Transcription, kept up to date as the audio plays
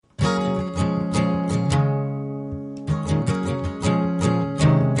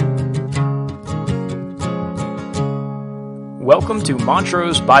Welcome to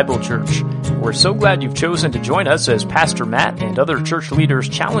Montrose Bible Church. We're so glad you've chosen to join us as Pastor Matt and other church leaders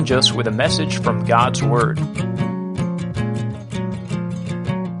challenge us with a message from God's Word.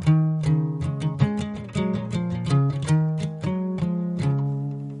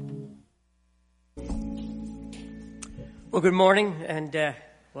 Well, good morning and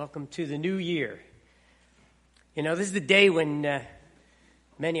welcome to the new year. You know, this is the day when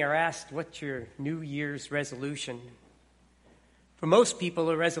many are asked, what's your New Year's resolution? For most people,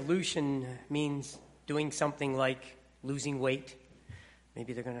 a resolution means doing something like losing weight.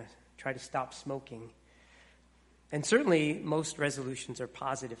 Maybe they're going to try to stop smoking. And certainly, most resolutions are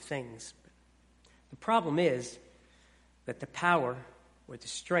positive things. The problem is that the power or the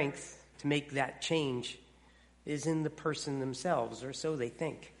strength to make that change is in the person themselves, or so they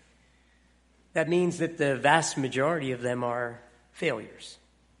think. That means that the vast majority of them are failures.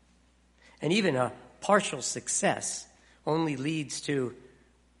 And even a partial success only leads to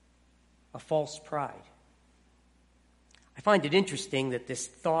a false pride. I find it interesting that this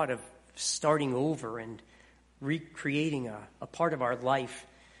thought of starting over and recreating a part of our life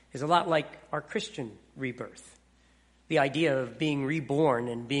is a lot like our Christian rebirth, the idea of being reborn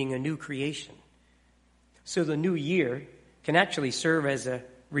and being a new creation. So the new year can actually serve as a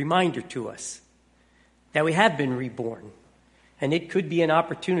reminder to us that we have been reborn, and it could be an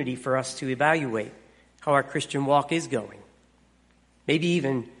opportunity for us to evaluate how our Christian walk is going. Maybe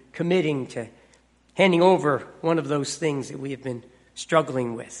even committing to handing over one of those things that we have been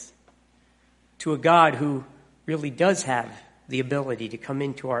struggling with to a God who really does have the ability to come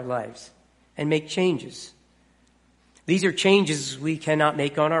into our lives and make changes. These are changes we cannot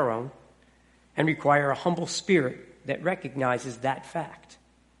make on our own and require a humble spirit that recognizes that fact.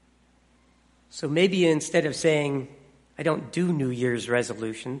 So maybe instead of saying, I don't do New Year's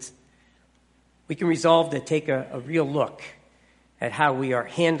resolutions, we can resolve to take a real look at how we are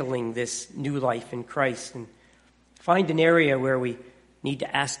handling this new life in Christ and find an area where we need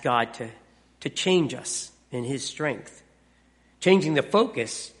to ask God to change us in His strength, changing the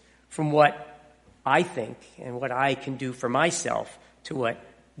focus from what I think and what I can do for myself to what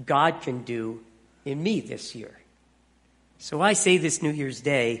God can do in me this year. So I say this New Year's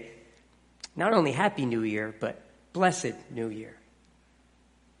Day, not only Happy New Year, but Blessed New Year.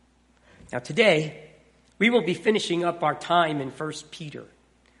 Now today, we will be finishing up our time in 1 Peter.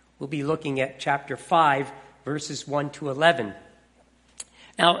 We'll be looking at chapter 5, verses 1 to 11.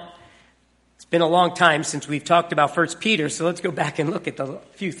 Now, it's been a long time since we've talked about 1 Peter, so let's go back and look at a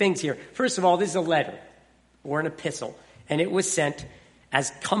few things here. First of all, this is a letter or an epistle, and it was sent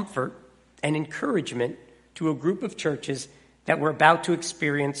as comfort and encouragement to a group of churches that were about to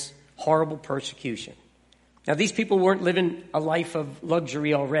experience horrible persecution. Now, these people weren't living a life of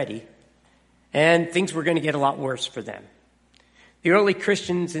luxury already, and things were going to get a lot worse for them. The early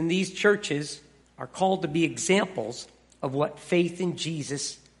Christians in these churches are called to be examples of what faith in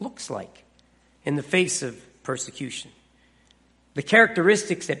Jesus looks like in the face of persecution. The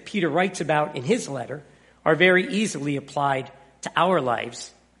characteristics that Peter writes about in his letter are very easily applied to our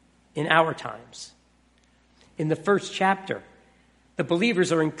lives in our times. In the first chapter, the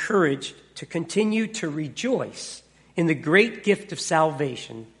believers are encouraged to continue to rejoice in the great gift of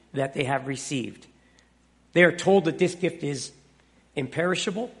salvation that they have received. They are told that this gift is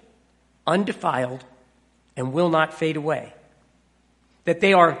imperishable, undefiled, and will not fade away. That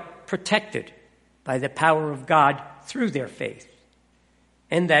they are protected by the power of God through their faith.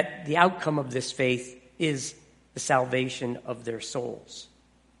 And that the outcome of this faith is the salvation of their souls.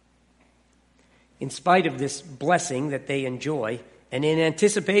 In spite of this blessing that they enjoy, and in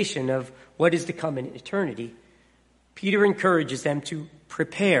anticipation of what is to come in eternity, Peter encourages them to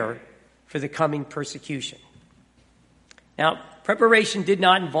prepare for the coming persecution. Now, preparation did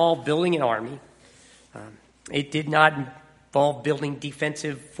not involve building an army. It did not involve building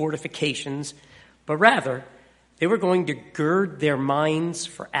defensive fortifications, but rather, they were going to gird their minds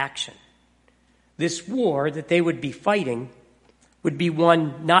for action. This war that they would be fighting would be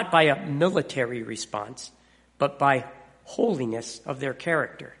won not by a military response, but by holiness of their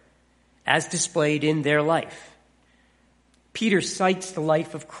character, as displayed in their life. Peter cites the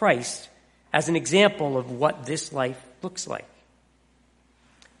life of Christ as an example of what this life looks like.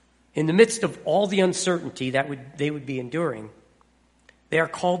 In the midst of all the uncertainty that they would be enduring, they are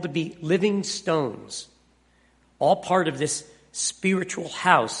called to be living stones, all part of this spiritual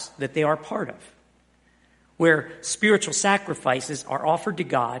house that they are part of, where spiritual sacrifices are offered to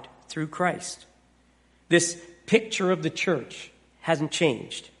God through Christ. This picture of the church hasn't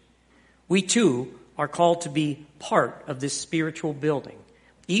changed. We too are called to be part of this spiritual building.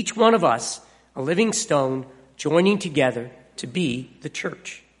 Each one of us, a living stone, joining together to be the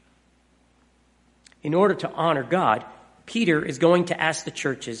church. In order to honor God, Peter is going to ask the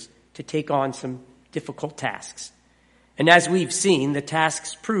churches to take on some difficult tasks. And as we've seen, the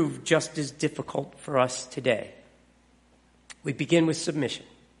tasks prove just as difficult for us today. We begin with submission.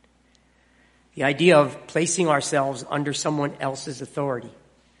 The idea of placing ourselves under someone else's authority.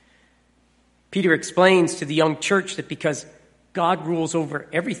 Peter explains to the young church that because God rules over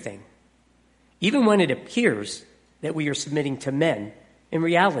everything, even when it appears that we are submitting to men, in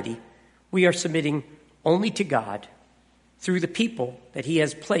reality, we are submitting only to God through the people that he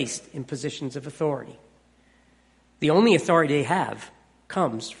has placed in positions of authority. The only authority they have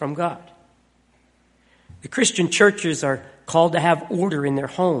comes from God. The Christian churches are called to have order in their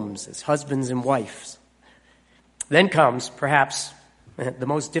homes as husbands and wives. Then comes, perhaps, the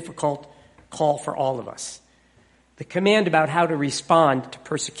most difficult call for all of us, the command about how to respond to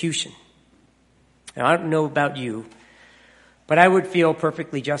persecution. Now, I don't know about you, but I would feel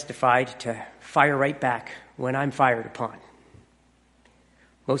perfectly justified to fire right back when I'm fired upon.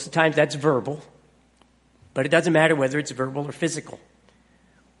 Most of the time that's verbal, but it doesn't matter whether it's verbal or physical.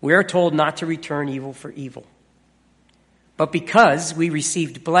 We are told not to return evil for evil. But because we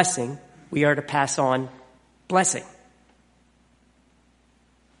received blessing, we are to pass on blessing.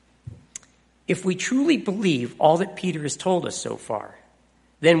 If we truly believe all that Peter has told us so far,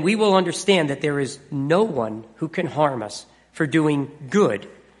 then we will understand that there is no one who can harm us for doing good,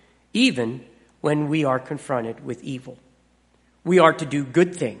 even when we are confronted with evil. We are to do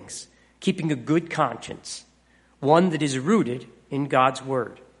good things, keeping a good conscience, one that is rooted in God's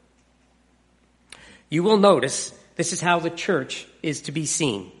word. You will notice this is how the church is to be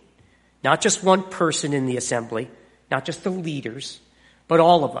seen. Not just one person in the assembly, not just the leaders, but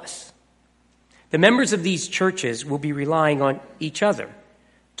all of us. The members of these churches will be relying on each other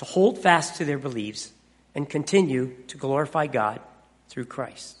to hold fast to their beliefs and continue to glorify God through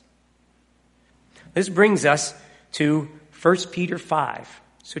Christ. This brings us to 1 Peter 5.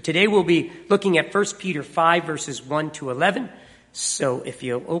 So today we'll be looking at 1 Peter 5, verses 1 to 11. So if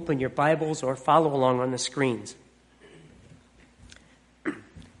you'll open your Bibles or follow along on the screens.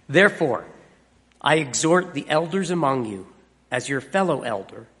 Therefore, I exhort the elders among you as your fellow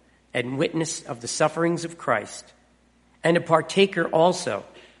elder and witness of the sufferings of Christ, and a partaker also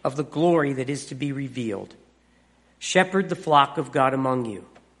of the glory that is to be revealed. Shepherd the flock of God among you,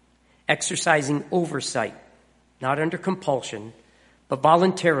 exercising oversight, not under compulsion, but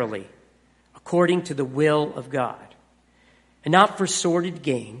voluntarily, according to the will of God, and not for sordid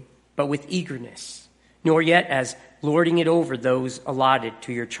gain, but with eagerness, nor yet as lording it over those allotted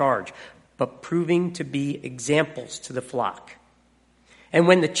to your charge, but proving to be examples to the flock. And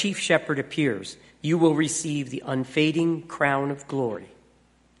when the chief shepherd appears, you will receive the unfading crown of glory.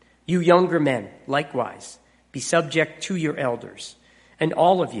 You younger men, likewise, be subject to your elders, and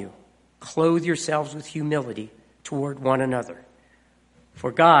all of you, clothe yourselves with humility toward one another.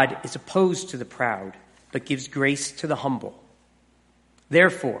 For God is opposed to the proud, but gives grace to the humble.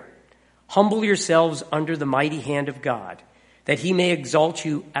 Therefore, humble yourselves under the mighty hand of God, that he may exalt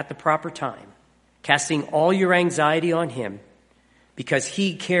you at the proper time, casting all your anxiety on him, because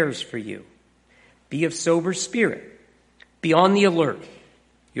he cares for you. Be of sober spirit. Be on the alert.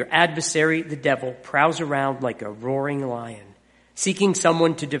 Your adversary, the devil, prowls around like a roaring lion, seeking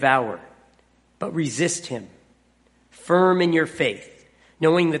someone to devour. But resist him, firm in your faith,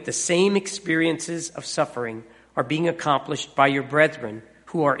 knowing that the same experiences of suffering are being accomplished by your brethren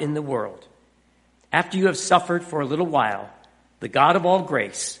who are in the world. After you have suffered for a little while, the God of all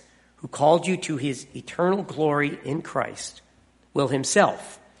grace, who called you to his eternal glory in Christ, will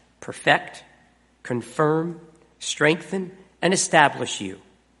himself perfect, confirm, strengthen, and establish you.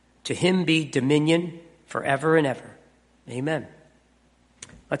 To him be dominion forever and ever. Amen.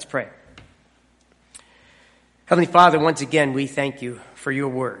 Let's pray. Heavenly Father, once again, we thank you for your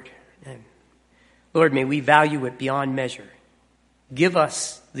word. And Lord, may we value it beyond measure. Give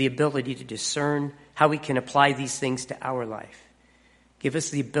us the ability to discern how we can apply these things to our life. Give us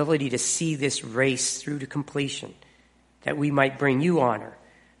the ability to see this race through to completion, that we might bring you honor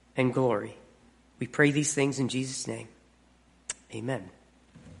and glory. We pray these things in Jesus' name. Amen.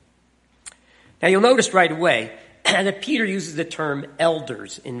 Now you'll notice right away that Peter uses the term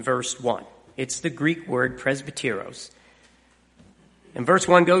elders in verse 1. It's the Greek word presbyteros. And verse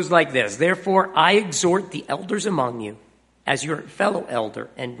 1 goes like this: Therefore I exhort the elders among you as your fellow elder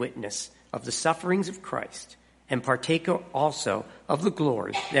and witness of the sufferings of Christ, and partaker also of the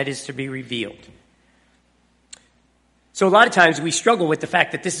glory that is to be revealed. So a lot of times we struggle with the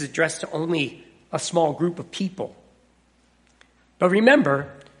fact that this is addressed to only a small group of people. But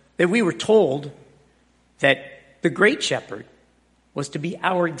remember that we were told that the great shepherd was to be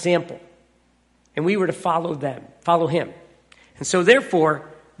our example, and we were to follow him. And so therefore,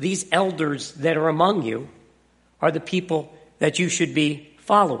 these elders that are among you are the people that you should be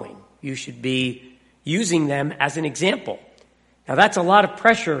following. You should be using them as an example. Now, that's a lot of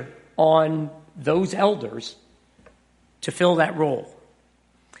pressure on those elders to fill that role.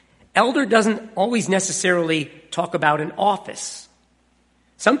 Elder doesn't always necessarily talk about an office.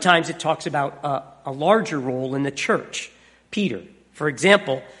 Sometimes it talks about a larger role in the church. Peter, for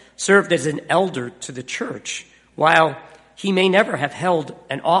example, served as an elder to the church, while he may never have held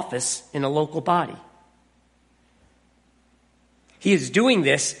an office in a local body. He is doing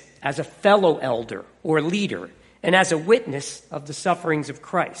this as a fellow elder or leader and as a witness of the sufferings of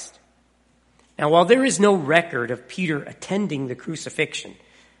Christ. Now, while there is no record of Peter attending the crucifixion,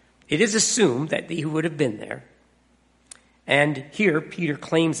 it is assumed that he would have been there. And here, Peter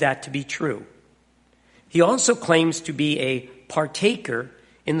claims that to be true. He also claims to be a partaker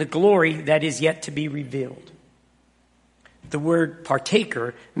in the glory that is yet to be revealed. The word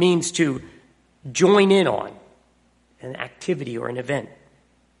partaker means to join in on an activity or an event.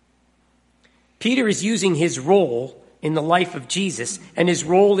 Peter is using his role in the life of Jesus and his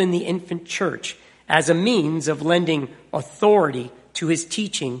role in the infant church as a means of lending authority to his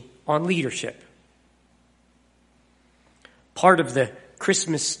teaching on leadership. Part of the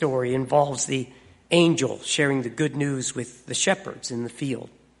Christmas story involves the angel sharing the good news with the shepherds in the field,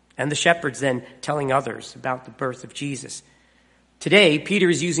 and the shepherds then telling others about the birth of Jesus. Today, Peter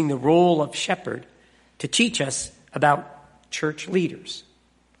is using the role of shepherd to teach us about church leaders.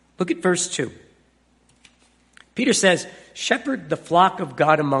 Look at verse 2. Peter says, "Shepherd the flock of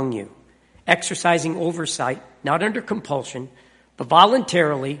God among you, exercising oversight, not under compulsion, but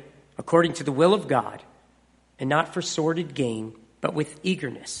voluntarily, according to the will of God, and not for sordid gain, but with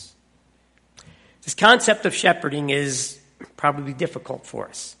eagerness." This concept of shepherding is probably difficult for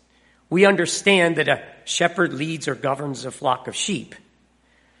us. We understand that a shepherd leads or governs a flock of sheep.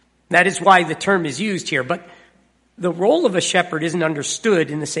 That is why the term is used here, but the role of a shepherd isn't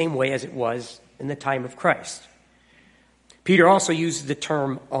understood in the same way as it was in the time of Christ. Peter also uses the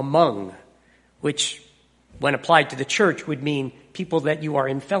term among, which, when applied to the church, would mean people that you are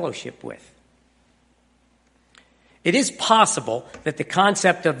in fellowship with. It is possible that the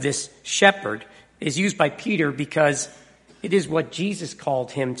concept of this shepherd is used by Peter because it is what Jesus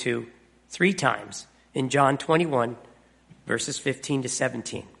called him to 3 times in John 21, verses 15 to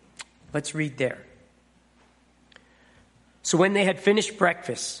 17. Let's read there. "So when they had finished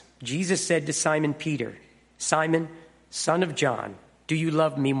breakfast, Jesus said to Simon Peter, 'Simon, son of John, do you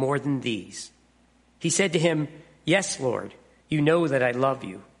love me more than these?' He said to him, 'Yes, Lord, you know that I love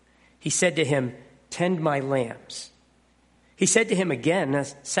you.' He said to him, 'Tend my lambs.' He said to him again a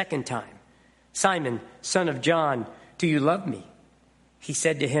second time, 'Simon, son of John, do you love me?' He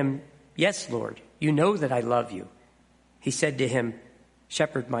said to him, 'Yes, Lord, you know that I love you.' He said to him,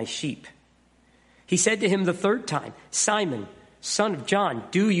 'Shepherd my sheep.' He said to him the third time, 'Simon, son of John,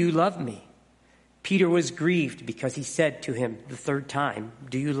 do you love me?' Peter was grieved because he said to him the third time,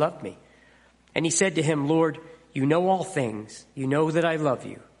 'Do you love me?' And he said to him, 'Lord, you know all things. You know that I love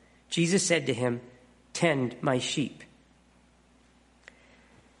you.' Jesus said to him, 'Tend my sheep.'"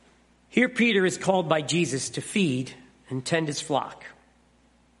 Here Peter is called by Jesus to feed and tend his flock.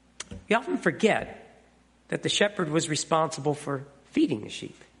 We often forget that the shepherd was responsible for feeding the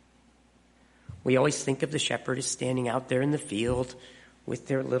sheep. We always think of the shepherd as standing out there in the field with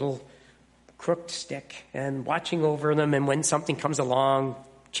their little crooked stick and watching over them, and when something comes along,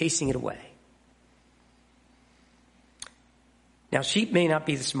 chasing it away. Now, sheep may not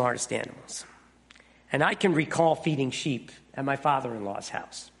be the smartest animals, and I can recall feeding sheep at my father-in-law's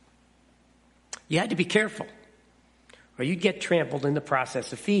house. You had to be careful, or you'd get trampled in the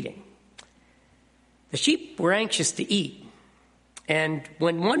process of feeding. The sheep were anxious to eat, and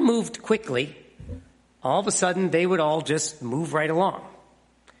when one moved quickly, all of a sudden they would all just move right along,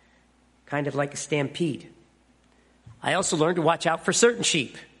 kind of like a stampede. I also learned to watch out for certain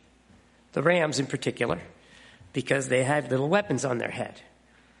sheep, the rams in particular, because they had little weapons on their head.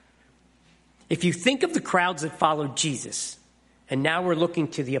 If you think of the crowds that followed Jesus, and now we're looking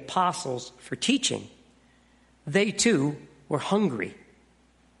to the apostles for teaching, they too were hungry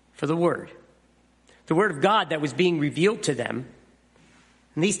for the word of God that was being revealed to them.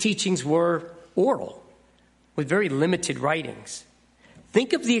 And these teachings were oral, with very limited writings.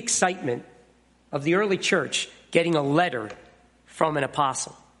 Think of the excitement of the early church getting a letter from an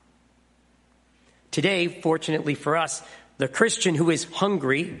apostle. Today, fortunately for us, the Christian who is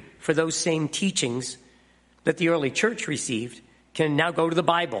hungry for those same teachings that the early church received can now go to the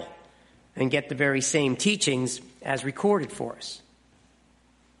Bible and get the very same teachings as recorded for us.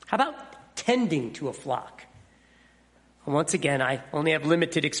 How about tending to a flock? Well, once again, I only have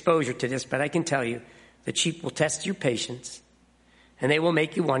limited exposure to this, but I can tell you that sheep will test your patience, and they will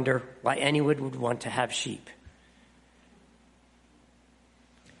make you wonder why anyone would want to have sheep.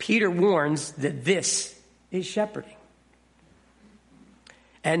 Peter warns that this is shepherding.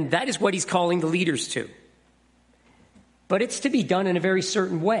 And that is what he's calling the leaders to. But it's to be done in a very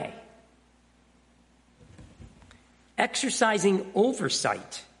certain way. Exercising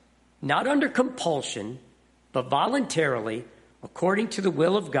oversight, not under compulsion, but voluntarily, according to the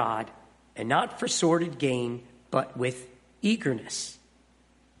will of God, and not for sordid gain, but with eagerness.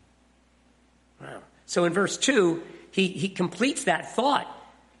 Wow. So in verse 2, he completes that thought.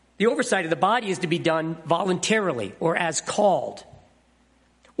 The oversight of the body is to be done voluntarily, or as called,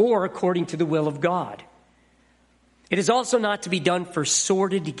 or according to the will of God. It is also not to be done for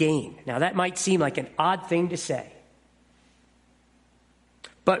sordid gain. Now, that might seem like an odd thing to say.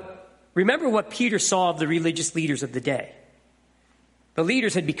 But remember what Peter saw of the religious leaders of the day. The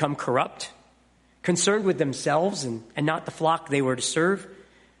leaders had become corrupt, concerned with themselves and not the flock they were to serve.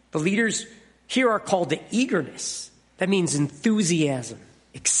 The leaders here are called to eagerness. That means enthusiasm,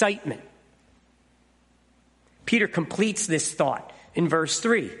 excitement. Peter completes this thought in verse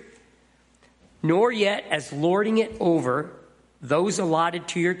 3. Nor yet as lording it over those allotted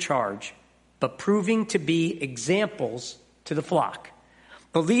to your charge, but proving to be examples to the flock.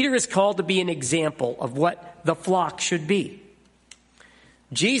 The leader is called to be an example of what the flock should be.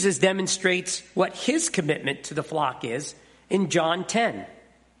 Jesus demonstrates what his commitment to the flock is in John 10,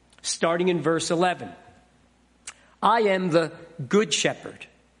 starting in verse 11. I am the good shepherd.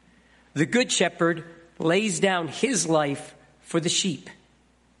 The good shepherd lays down his life for the sheep.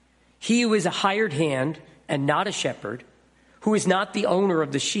 He who is a hired hand and not a shepherd, who is not the owner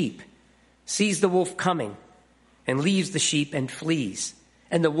of the sheep, sees the wolf coming and leaves the sheep and flees,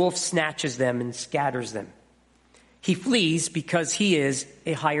 and the wolf snatches them and scatters them. He flees because he is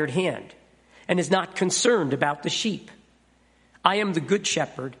a hired hand and is not concerned about the sheep. I am the good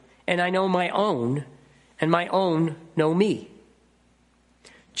shepherd, and I know my own, and my own know me.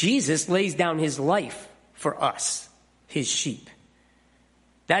 Jesus lays down his life for us, his sheep.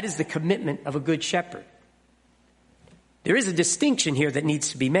 That is the commitment of a good shepherd. There is a distinction here that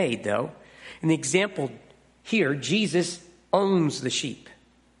needs to be made, though. In the example here, Jesus owns the sheep.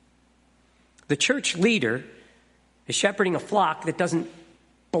 The church leader is shepherding a flock that doesn't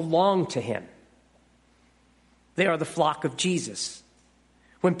belong to him. They are the flock of Jesus.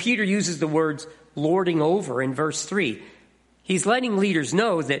 When Peter uses the words lording over in verse 3, he's letting leaders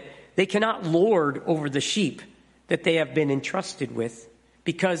know that they cannot lord over the sheep that they have been entrusted with,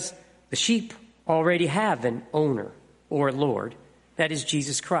 because the sheep already have an owner or Lord, that is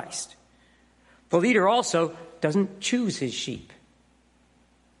Jesus Christ. The leader also doesn't choose his sheep.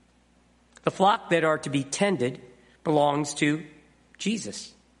 The flock that are to be tended belongs to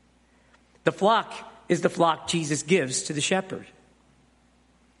Jesus. The flock is the flock Jesus gives to the shepherd.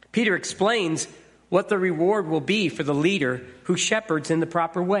 Peter explains what the reward will be for the leader who shepherds in the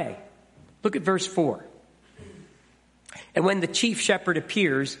proper way. Look at verse 4. And when the chief shepherd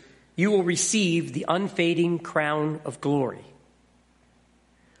appears, you will receive the unfading crown of glory.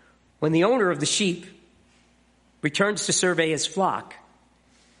 When the owner of the sheep returns to survey his flock,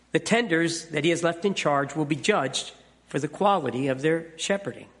 the tenders that he has left in charge will be judged for the quality of their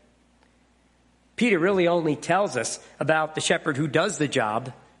shepherding. Peter really only tells us about the shepherd who does the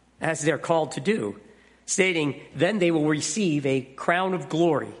job as they're called to do, stating, then they will receive a crown of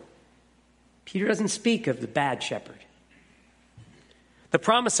glory. Peter doesn't speak of the bad shepherd. The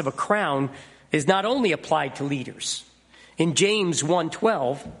promise of a crown is not only applied to leaders. In James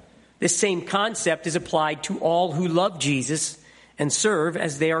 1:12, this same concept is applied to all who love Jesus and serve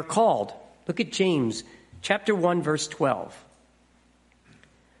as they are called. Look at James chapter 1, verse 12.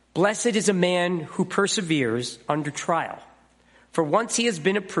 Blessed is a man who perseveres under trial, for once he has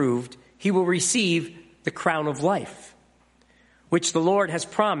been approved, he will receive the crown of life, which the Lord has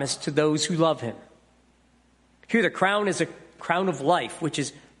promised to those who love him. Here the crown is a crown of life, which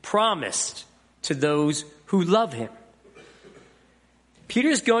is promised to those who love him. Peter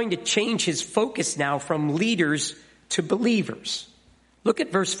is going to change his focus now from leaders to believers. Look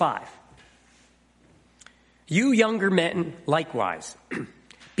at verse 5. You younger men, likewise,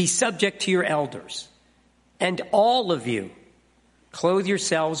 be subject to your elders, and all of you clothe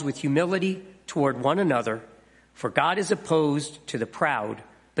yourselves with humility toward one another, for God is opposed to the proud,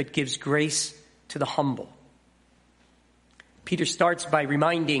 but gives grace to the humble. Peter starts by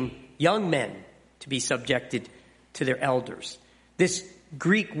reminding young men to be subjected to their elders. This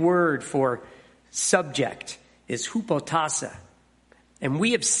Greek word for subject is hupotasa. And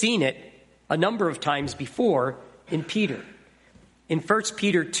we have seen it a number of times before in Peter. In 1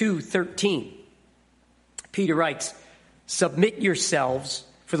 Peter 2:13, Peter writes, "Submit yourselves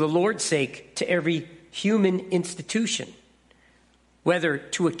for the Lord's sake to every human institution, whether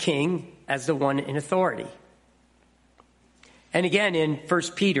to a king as the one in authority." And again in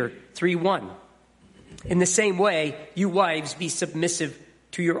 1 Peter 3:1, "In the same way, you wives be submissive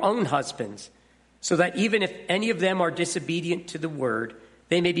to your own husbands, so that even if any of them are disobedient to the word,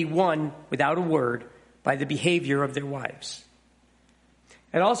 they may be won without a word by the behavior of their wives."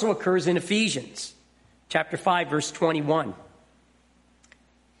 It also occurs in Ephesians chapter 5, verse 21.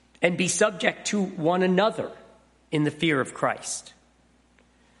 "And be subject to one another in the fear of Christ."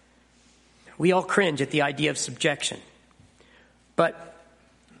 We all cringe at the idea of subjection, but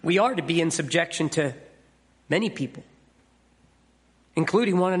we are to be in subjection to many people,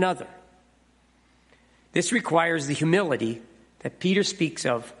 including one another. This requires the humility that Peter speaks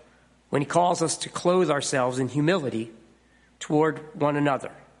of when he calls us to clothe ourselves in humility toward one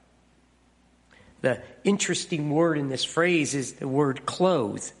another. The interesting word in this phrase is the word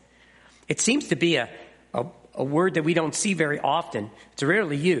clothe. It seems to be a word that we don't see very often. It's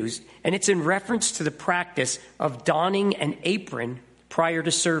rarely used, and it's in reference to the practice of donning an apron prior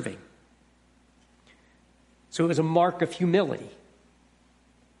to serving. So it was a mark of humility.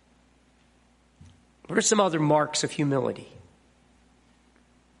 What are some other marks of humility?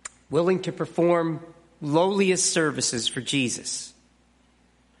 Willing to perform lowliest services for Jesus.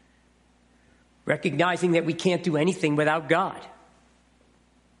 Recognizing that we can't do anything without God.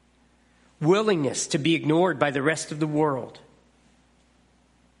 Willingness to be ignored by the rest of the world.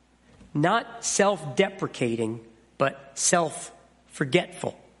 Not self-deprecating, but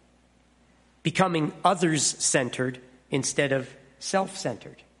self-forgetful. Becoming others-centered instead of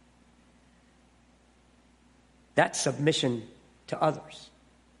self-centered. That's submission to others.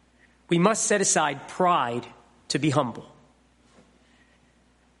 We must set aside pride to be humble.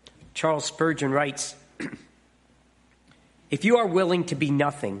 Charles Spurgeon writes, "If you are willing to be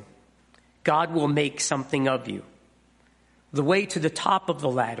nothing, God will make something of you. The way to the top of the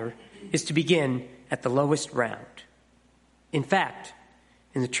ladder is to begin at the lowest round. In fact,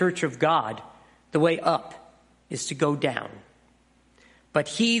 in the church of God, the way up is to go down. But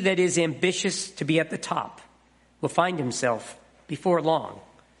he that is ambitious to be at the top will find himself before long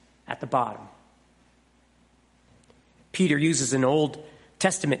at the bottom." Peter uses an Old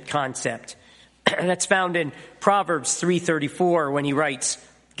Testament concept that's found in Proverbs 3:34 when he writes,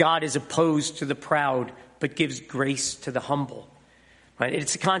 "God is opposed to the proud, but gives grace to the humble." Right?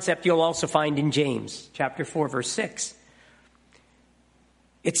 It's a concept you'll also find in James chapter 4, verse 6.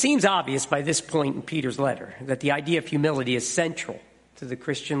 It seems obvious by this point in Peter's letter that the idea of humility is central to the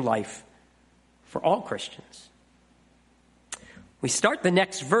Christian life for all Christians. We start the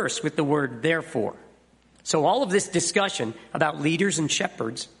next verse with the word "therefore." So all of this discussion about leaders and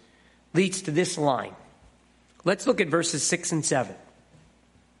shepherds leads to this line. Let's look at verses 6 and 7.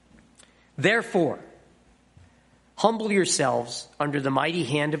 "Therefore, humble yourselves under the mighty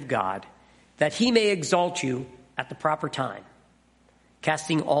hand of God, that he may exalt you at the proper time,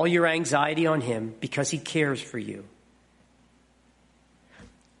 casting all your anxiety on him because he cares for you."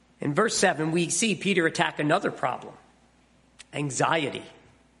 In verse 7, we see Peter attack another problem: anxiety.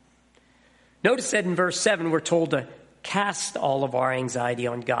 Notice that in verse 7, we're told to cast all of our anxiety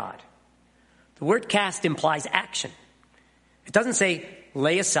on God. The word cast implies action. It doesn't say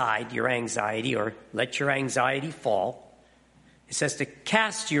lay aside your anxiety or let your anxiety fall. It says to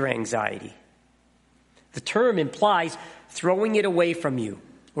cast your anxiety. The term implies throwing it away from you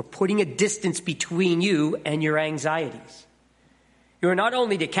or putting a distance between you and your anxieties. You are not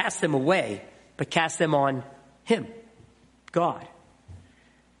only to cast them away, but cast them on him, God,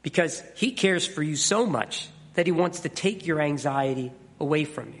 because he cares for you so much that he wants to take your anxiety away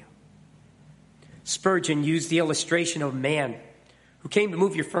from you. Spurgeon used the illustration of a man who came to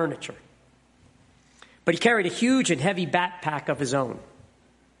move your furniture, but he carried a huge and heavy backpack of his own.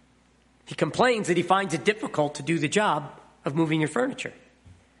 He complains that he finds it difficult to do the job of moving your furniture.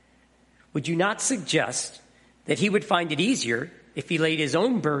 Would you not suggest that he would find it easier if he laid his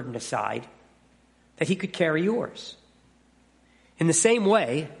own burden aside, that he could carry yours? In the same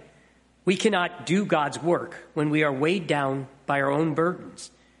way, we cannot do God's work when we are weighed down by our own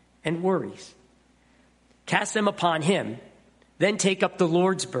burdens and worries. Cast them upon him, then take up the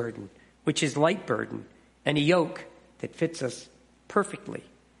Lord's burden, which is light burden, and a yoke that fits us perfectly.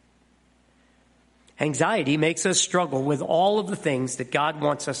 Anxiety makes us struggle with all of the things that God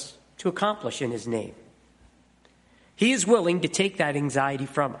wants us to accomplish in his name. He is willing to take that anxiety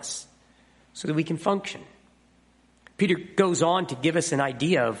from us so that we can function. Peter goes on to give us an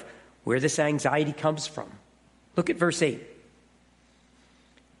idea of where this anxiety comes from. Look at verse 8.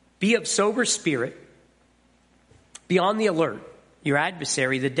 Be of sober spirit. Be on the alert. Your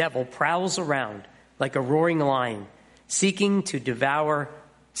adversary, the devil, prowls around like a roaring lion, seeking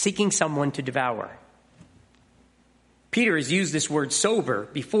someone to devour. Peter has used this word sober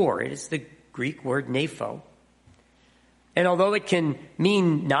before. It is the Greek word nepho. And although it can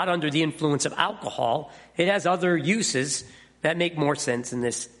mean not under the influence of alcohol, it has other uses that make more sense in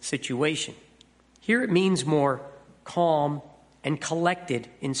this situation. Here it means more calm and collected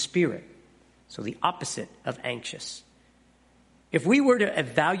in spirit. So the opposite of anxious. If we were to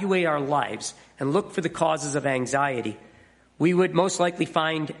evaluate our lives and look for the causes of anxiety, we would most likely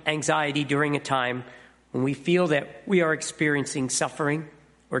find anxiety during a time when we feel that we are experiencing suffering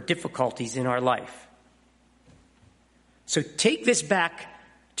or difficulties in our life. So take this back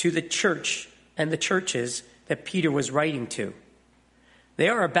to the church and the churches that Peter was writing to. They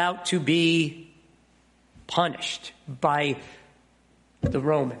are about to be punished by the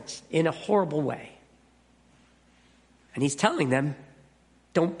Romans in a horrible way. And he's telling them,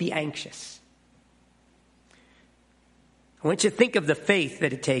 don't be anxious. I want you to think of the faith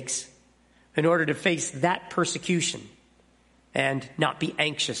that it takes in order to face that persecution and not be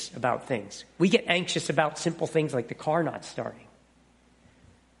anxious about things. We get anxious about simple things like the car not starting.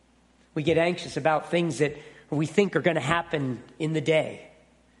 We get anxious about things that we think are going to happen in the day.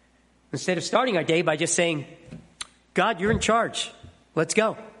 Instead of starting our day by just saying, God, you're in charge. Let's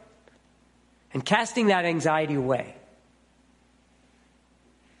go. And casting that anxiety away.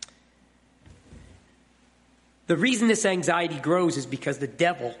 The reason this anxiety grows is because the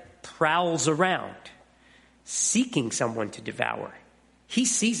devil prowls around, seeking someone to devour. He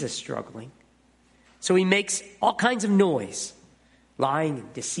sees us struggling. So he makes all kinds of noise, lying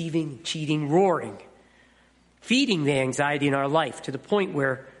and deceiving, and cheating, roaring, feeding the anxiety in our life to the point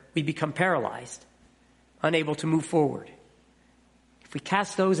where we become paralyzed, unable to move forward. If we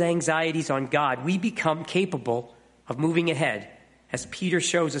cast those anxieties on God, we become capable of moving ahead, as Peter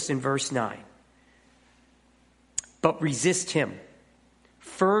shows us in verse 9. But resist him,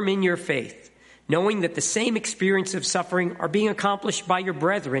 firm in your faith, knowing that the same experience of suffering are being accomplished by your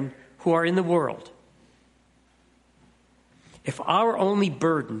brethren who are in the world. If our only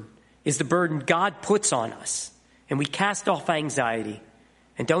burden is the burden God puts on us, and we cast off anxiety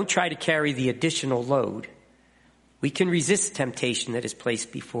and don't try to carry the additional load, we can resist temptation that is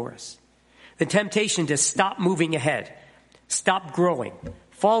placed before us. The temptation to stop moving ahead, stop growing,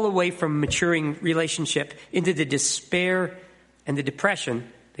 fall away from maturing relationship into the despair and the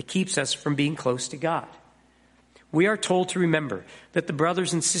depression that keeps us from being close to God. We are told to remember that the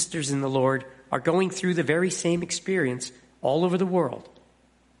brothers and sisters in the Lord are going through the very same experience all over the world,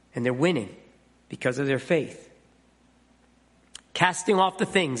 and they're winning because of their faith. Casting off the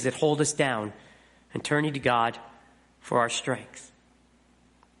things that hold us down and turning to God for our strength.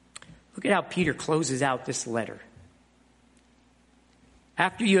 Look at how Peter closes out this letter.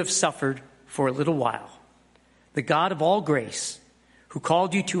 After you have suffered for a little while, the God of all grace, who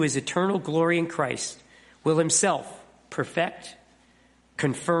called you to his eternal glory in Christ, will himself perfect,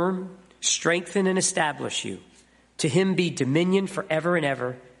 confirm, strengthen, and establish you. To him be dominion forever and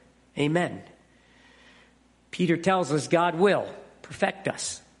ever. Amen. Peter tells us God will perfect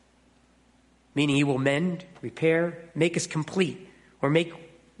us, meaning he will mend, repair, make us complete, or make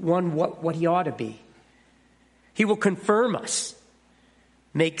one what he ought to be. He will confirm us,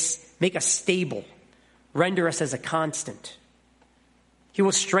 make us stable, render us as a constant. He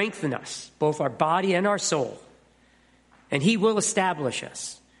will strengthen us, both our body and our soul. And he will establish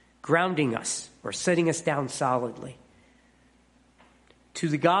us, grounding us or setting us down solidly. To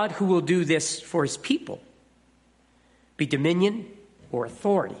the God who will do this for his people, be dominion or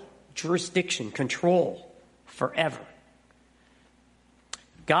authority, jurisdiction, control, forever.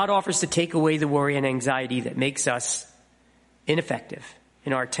 God offers to take away the worry and anxiety that makes us ineffective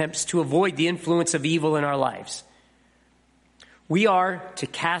in our attempts to avoid the influence of evil in our lives. We are to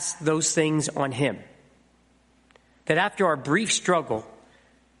cast those things on him. That after our brief struggle,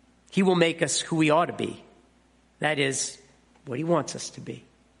 he will make us who we ought to be. That is, what he wants us to be.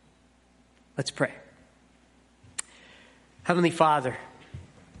 Let's pray. Heavenly Father,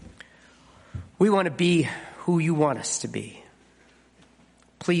 we want to be who you want us to be.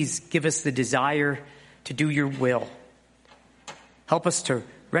 Please give us the desire to do your will. Help us to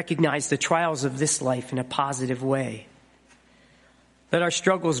recognize the trials of this life in a positive way. Let our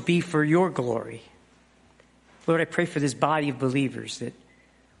struggles be for your glory. Lord, I pray for this body of believers that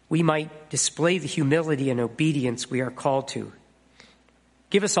we might display the humility and obedience we are called to.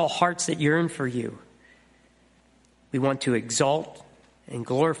 Give us all hearts that yearn for you. We want to exalt and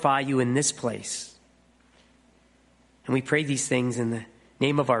glorify you in this place. And we pray these things in the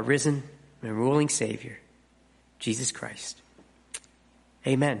name of our risen and ruling Savior, Jesus Christ.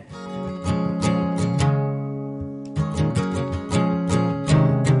 Amen.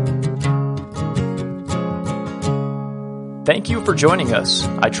 Thank you for joining us.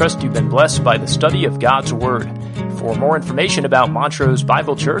 I trust you've been blessed by the study of God's Word. For more information about Montrose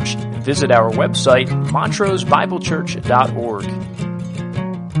Bible Church, visit our website, montrosebiblechurch.org.